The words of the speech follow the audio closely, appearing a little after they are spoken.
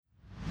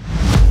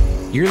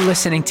You're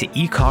listening to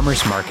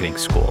E-Commerce Marketing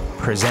School,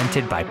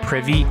 presented by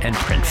Privy and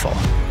Printful.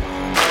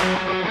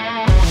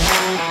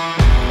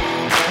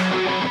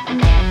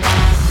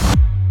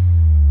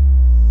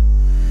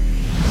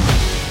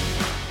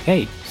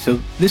 Hey, so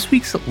this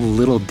week's a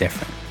little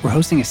different. We're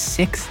hosting a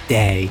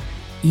 6-day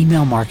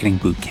email marketing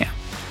bootcamp.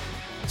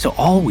 So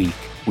all week,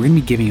 we're going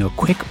to be giving you a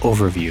quick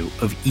overview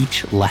of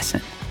each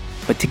lesson.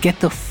 But to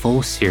get the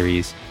full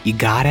series, you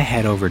got to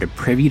head over to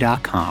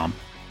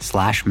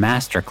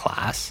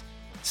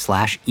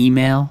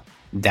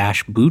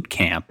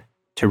privy.com/masterclass/email-bootcamp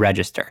to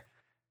register.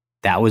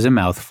 That was a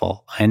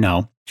mouthful, I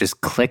know.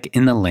 Just click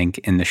in the link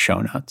in the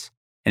show notes.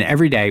 And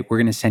every day, we're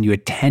going to send you a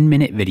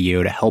 10-minute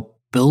video to help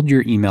build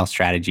your email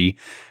strategy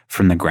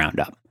from the ground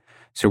up.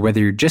 So whether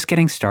you're just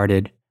getting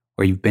started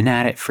or you've been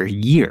at it for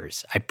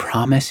years, I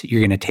promise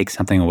you're going to take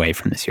something away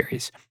from the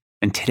series.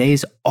 And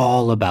today's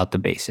all about the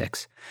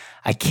basics.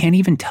 I can't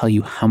even tell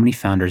you how many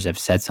founders have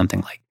said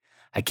something like,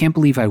 I can't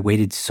believe I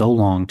waited so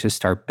long to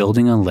start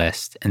building a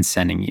list and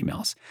sending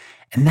emails.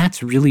 And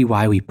that's really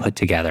why we put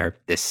together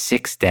this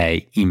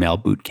 6-day email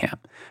bootcamp,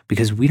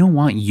 because we don't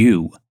want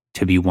you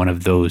to be one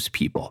of those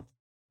people.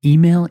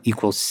 Email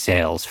equals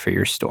sales for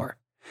your store.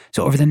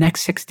 So over the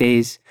next 6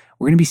 days,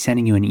 we're going to be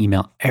sending you an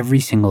email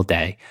every single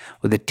day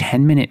with a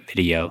 10-minute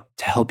video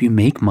to help you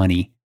make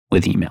money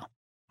with email.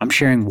 I'm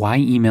sharing why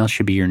email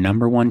should be your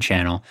number one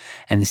channel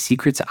and the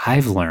secrets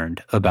I've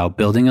learned about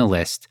building a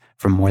list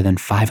from more than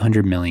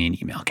 500 million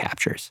email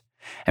captures.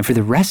 And for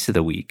the rest of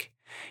the week,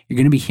 you're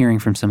going to be hearing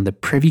from some of the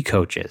Privy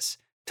coaches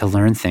to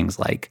learn things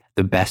like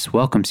the best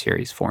welcome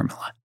series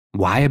formula,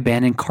 why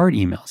abandoned cart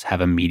emails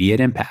have immediate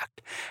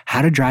impact,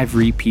 how to drive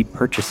repeat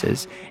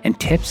purchases, and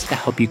tips to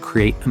help you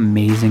create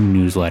amazing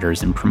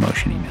newsletters and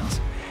promotion emails.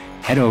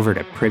 Head over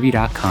to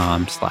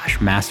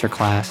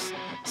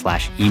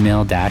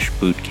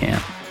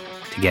privy.com/masterclass/email-bootcamp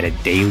to get a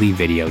daily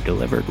video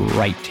delivered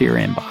right to your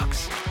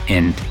inbox.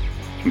 And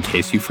in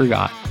case you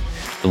forgot,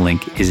 the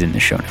link is in the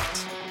show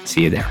notes.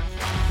 See you there.